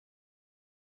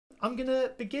I'm going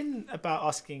to begin about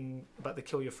asking about the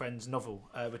Kill Your Friends novel,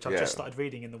 which I've just started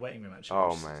reading in the waiting room, actually.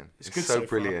 Oh, man. It's good so so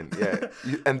brilliant, yeah.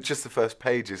 And just the first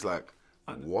page is like,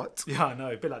 what? Yeah, I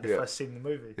know, a bit like the first scene in the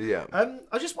movie. Yeah. I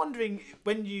was just wondering,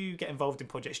 when you get involved in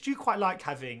projects, do you quite like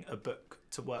having a book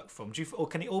to work from? Or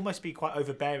can it almost be quite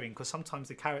overbearing? Because sometimes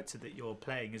the character that you're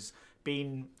playing has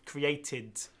been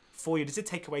created for you. Does it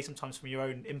take away sometimes from your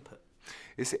own input?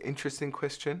 It's an interesting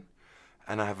question,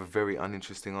 and I have a very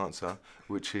uninteresting answer,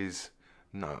 which is,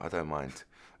 no, I don't mind.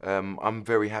 I'm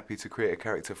very happy to create a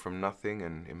character from nothing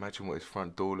and imagine what his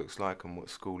front door looks like and what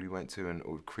school he went to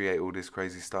and create all this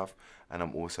crazy stuff. And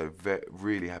I'm also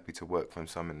really happy to work from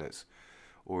something that's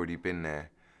already been there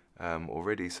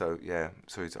already. So yeah,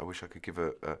 sorry, I wish I could give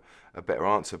a better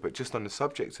answer. But just on the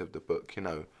subject of the book, you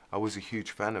know, I was a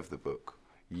huge fan of the book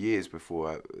years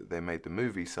before they made the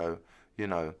movie. So, you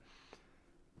know,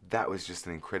 that was just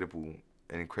an incredible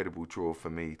draw for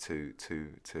me to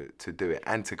do it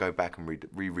and to go back and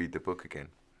reread the book again.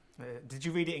 Did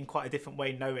you read it in quite a different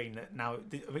way, knowing that now?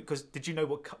 Because did you know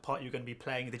what part you were going to be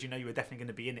playing? Did you know you were definitely going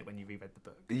to be in it when you reread the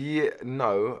book? Yeah,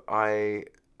 no, I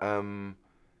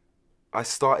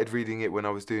started reading it when I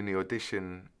was doing the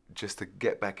audition just to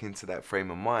get back into that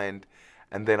frame of mind,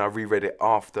 and then I reread it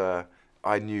after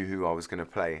I knew who I was going to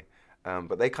play.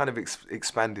 But they kind of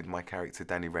expanded my character,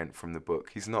 Danny Rent, from the book.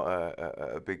 He's not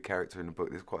a big character in the book.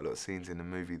 There's quite a lot of scenes in the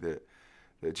movie that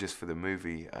are just for the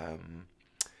movie.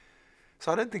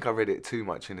 So I don't think I read it too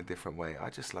much in a different way. I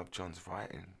just love John's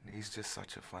writing. He's just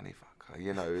such a funny fucker.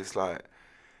 You know, it's like,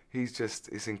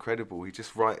 it's incredible. He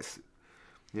just writes,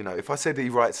 you know, if I said that he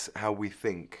writes how we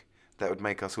think, that would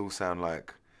make us all sound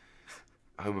like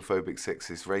homophobic,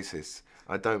 sexist, racist.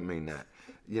 I don't mean that.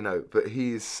 You know, but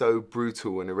he is so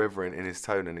brutal and irreverent in his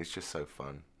tone, and it's just so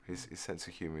fun. His sense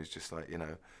of humour is just like, you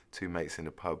know, two mates in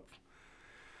a pub.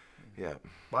 Yeah.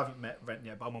 Well, I haven't met Rent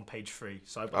yet, but I'm on page 3,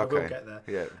 so I will get there.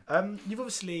 Yeah. You've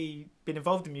obviously been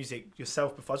involved in music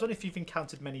yourself before. I was wondering if you've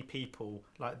encountered many people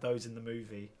like those in the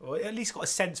movie, or at least got a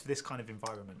sense for this kind of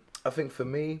environment. I think for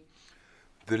me,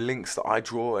 the links that I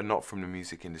draw are not from the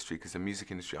music industry, because the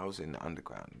music industry, I was in the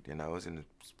underground, you know, I was in the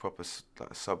proper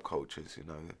like, subcultures, you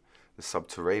know, the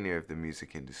subterranean of the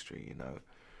music industry, you know,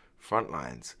 front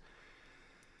lines.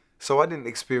 So I didn't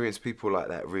experience people like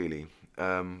that really.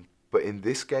 But in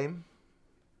this game,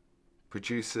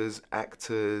 producers,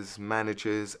 actors,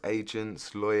 managers,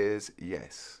 agents, lawyers,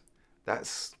 yes,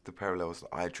 that's the parallels that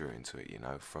I drew into it, you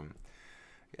know, from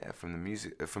the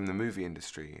music, from the movie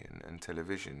industry and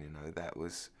television, you know, that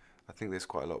was, I think there's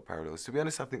quite a lot of parallels. To be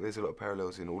honest, I think there's a lot of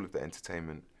parallels in all of the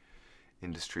entertainment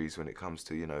industries when it comes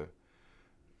to, you know,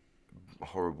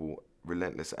 horrible,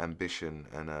 relentless ambition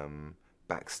and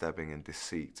backstabbing and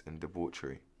deceit and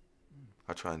debauchery.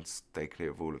 I try and stay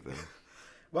clear of all of them.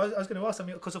 Well, I was going to ask, I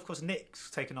mean, because of course Nick's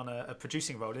taken on a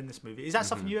producing role in this movie. Is that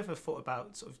something you ever thought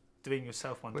about sort of doing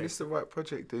yourself one day? When it's the right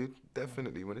project, dude,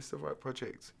 definitely. When it's the right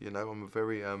project, you know, I'm a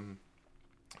very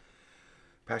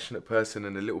passionate person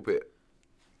and a little bit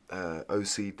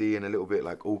OCD and a little bit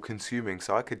like all-consuming.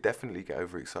 So I could definitely get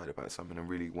overexcited about something and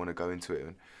really want to go into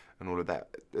it and all of that.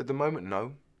 At the moment,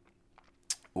 no.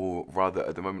 Or rather,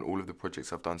 at the moment, all of the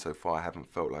projects I've done so far, I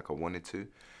haven't felt like I wanted to.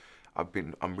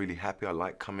 I'm really happy. I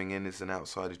like coming in as an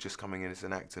outsider, just coming in as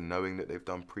an actor, knowing that they've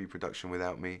done pre-production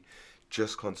without me,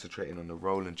 just concentrating on the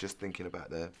role and just thinking about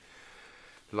the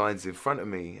lines in front of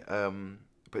me.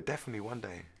 But definitely one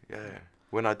day, yeah.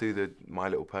 When I do the My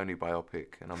Little Pony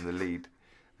biopic and I'm the lead,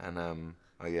 and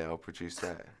oh yeah, I'll produce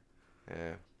that.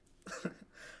 Yeah.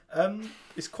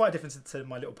 It's quite different to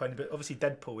My Little Pony, but obviously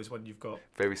Deadpool is one you've got.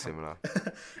 Very similar.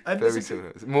 Very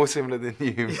similar. More similar than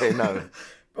you may know.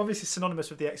 Obviously synonymous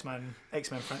with the X-Men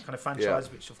kind of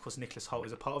franchise, which of course Nicholas Hoult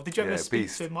is a part of. Did you ever speak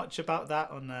so much about that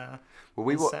on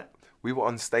set? We were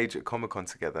on stage at Comic-Con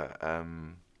together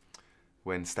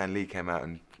when Stan Lee came out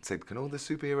and said, "Can all the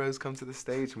superheroes come to the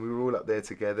stage?" And we were all up there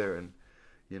together and,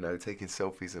 you know, taking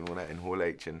selfies and all that in Hall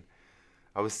H. And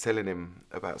I was telling him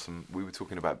about we were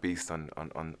talking about Beast on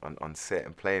set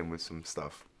and playing with some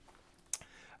stuff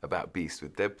about Beast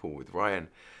with Deadpool, with Ryan.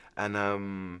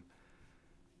 And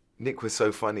Nick was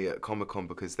so funny at Comic-Con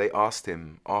because they asked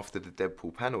him after the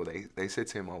Deadpool panel, they said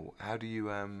to him, "Oh, how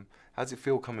does it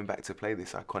feel coming back to play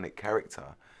this iconic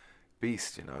character,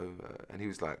 Beast, you know?" And he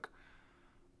was like,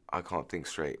 "I can't think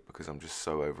straight because I'm just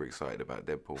so overexcited about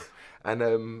Deadpool."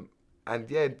 And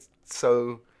yeah,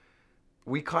 so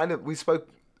we spoke.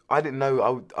 I didn't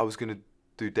know I was going to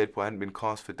do Deadpool. I hadn't been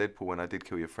cast for Deadpool when I did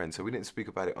Kill Your Friend, so we didn't speak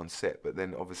about it on set. But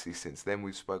then obviously since then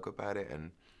we've spoke about it,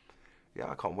 and yeah,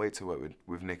 I can't wait to work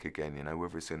with Nick again, you know,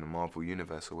 whether it's in the Marvel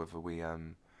universe or whether we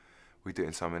do it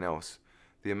in something else.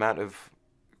 The amount of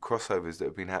crossovers that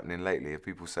have been happening lately of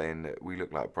people saying that we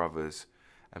look like brothers,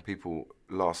 and people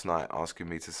last night asking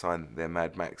me to sign their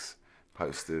Mad Max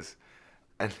posters,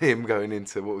 and him going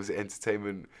into, what was it,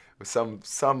 entertainment, or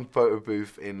some photo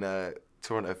booth in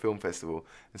Toronto Film Festival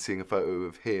and seeing a photo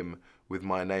of him with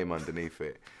my name underneath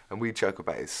it. And we joke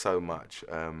about it so much.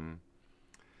 Yeah,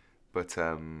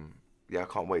 I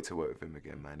can't wait to work with him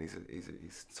again, man.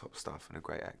 He's top stuff and a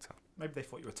great actor. Maybe they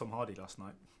thought you were Tom Hardy last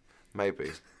night.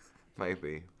 Maybe.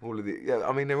 All of the, yeah,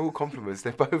 I mean, they're all compliments.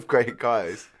 They're both great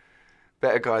guys.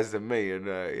 Better guys than me, and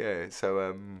yeah,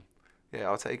 so yeah,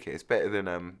 I'll take it. It's better than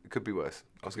it could be worse.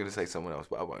 I was going to say someone else,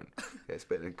 but I won't. Yeah, it's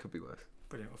better than it could be worse.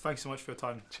 Brilliant. Well, thanks so much for your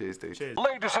time. Cheers, dude. Cheers.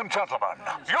 Ladies and gentlemen,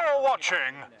 you're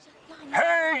watching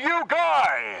Hey You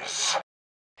Guys.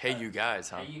 Hey You Guys,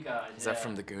 huh? Hey, you guys. Is that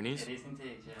from the Goonies? It is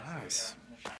indeed, yeah. Nice.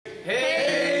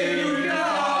 Hey!